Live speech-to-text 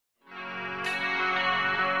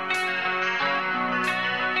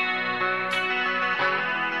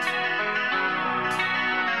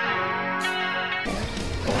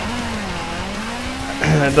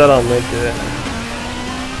I thought I'll make it.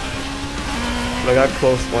 But I got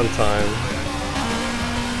close one time.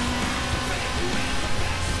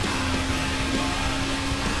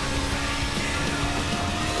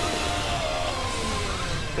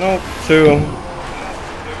 Nope, 2.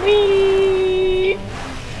 Whee!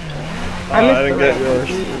 I didn't get yours.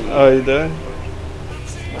 Oh, you did?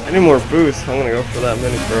 I need more boost. I'm gonna go for that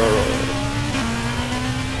mini barrel roll.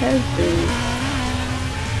 Has boost.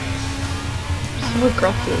 So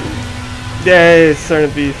aggressive. Yeah, it's starting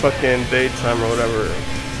to be fucking daytime or whatever.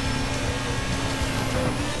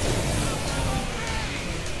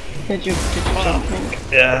 Did you something?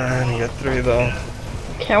 Yeah, I got 3 though.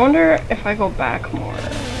 Okay, I wonder if I go back more.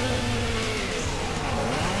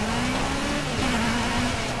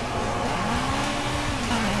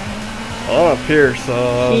 Oh, I'm up here, so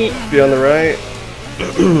I'll be on the right.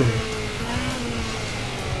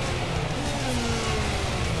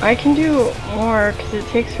 I can do more because it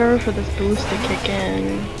takes forever for this boost to kick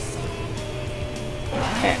in.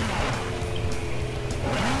 Okay.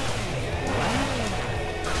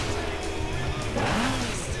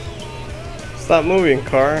 Stop moving,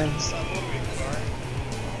 car.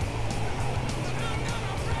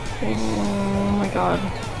 Oh my god.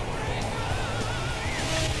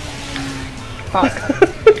 Fuck.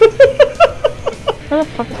 Where the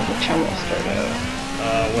fuck did the channel start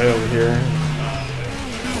out? Way over here.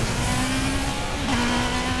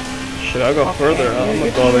 Should I go further? I'm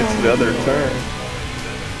gonna go all the way to the other turn.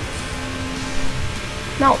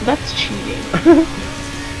 No, that's cheating.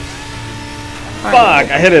 Fuck!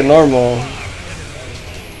 I hit it normal.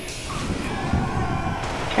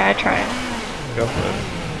 Okay, I try it. Go for it.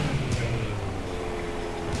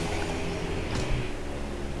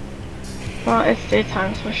 Well, it's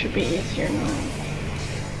daytime, so it should be easier now.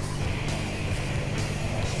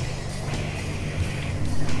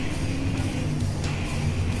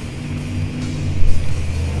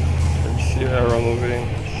 See arrow moving.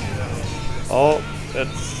 Oh,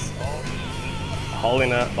 it's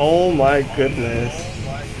hauling out. Oh my goodness.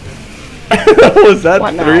 Was that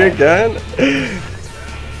What 3 now? again?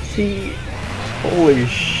 See. Holy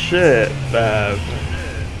shit, Bab.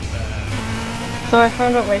 So I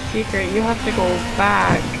found out my secret. You have to go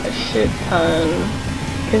back a shit ton.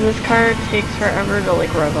 Because this car takes forever to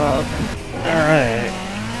like rev up. Alright.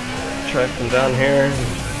 Try from down here.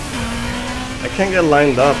 I can't get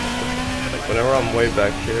lined up. Like whenever I'm way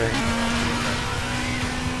back here.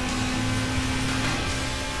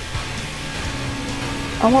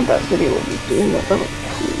 I want that video of you doing that. That was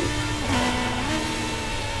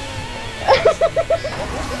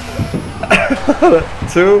cool.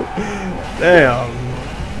 2? Damn.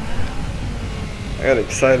 I got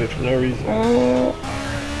excited for no reason.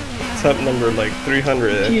 Step number like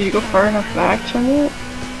 300. Did you go far enough back from it?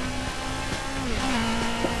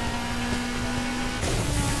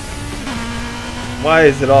 Why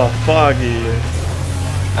is it all foggy?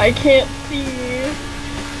 I can't see.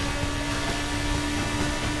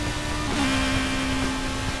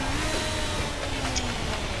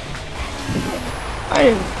 I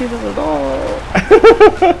didn't see that at all.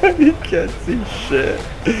 You can't see shit.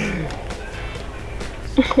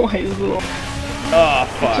 Why is it all? Oh It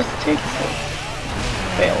fuck. just takes it.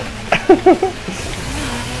 Fail.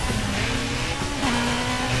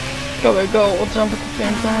 Go, we'll jump at the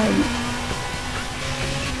same time.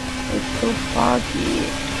 It's so foggy.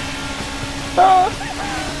 Ah.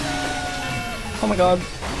 Oh my god.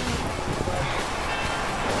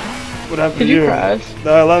 What happened Did to you you? crash?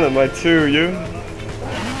 No, I landed my 2. You?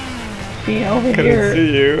 See, over Couldn't here.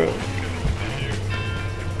 see you.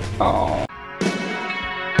 Oh.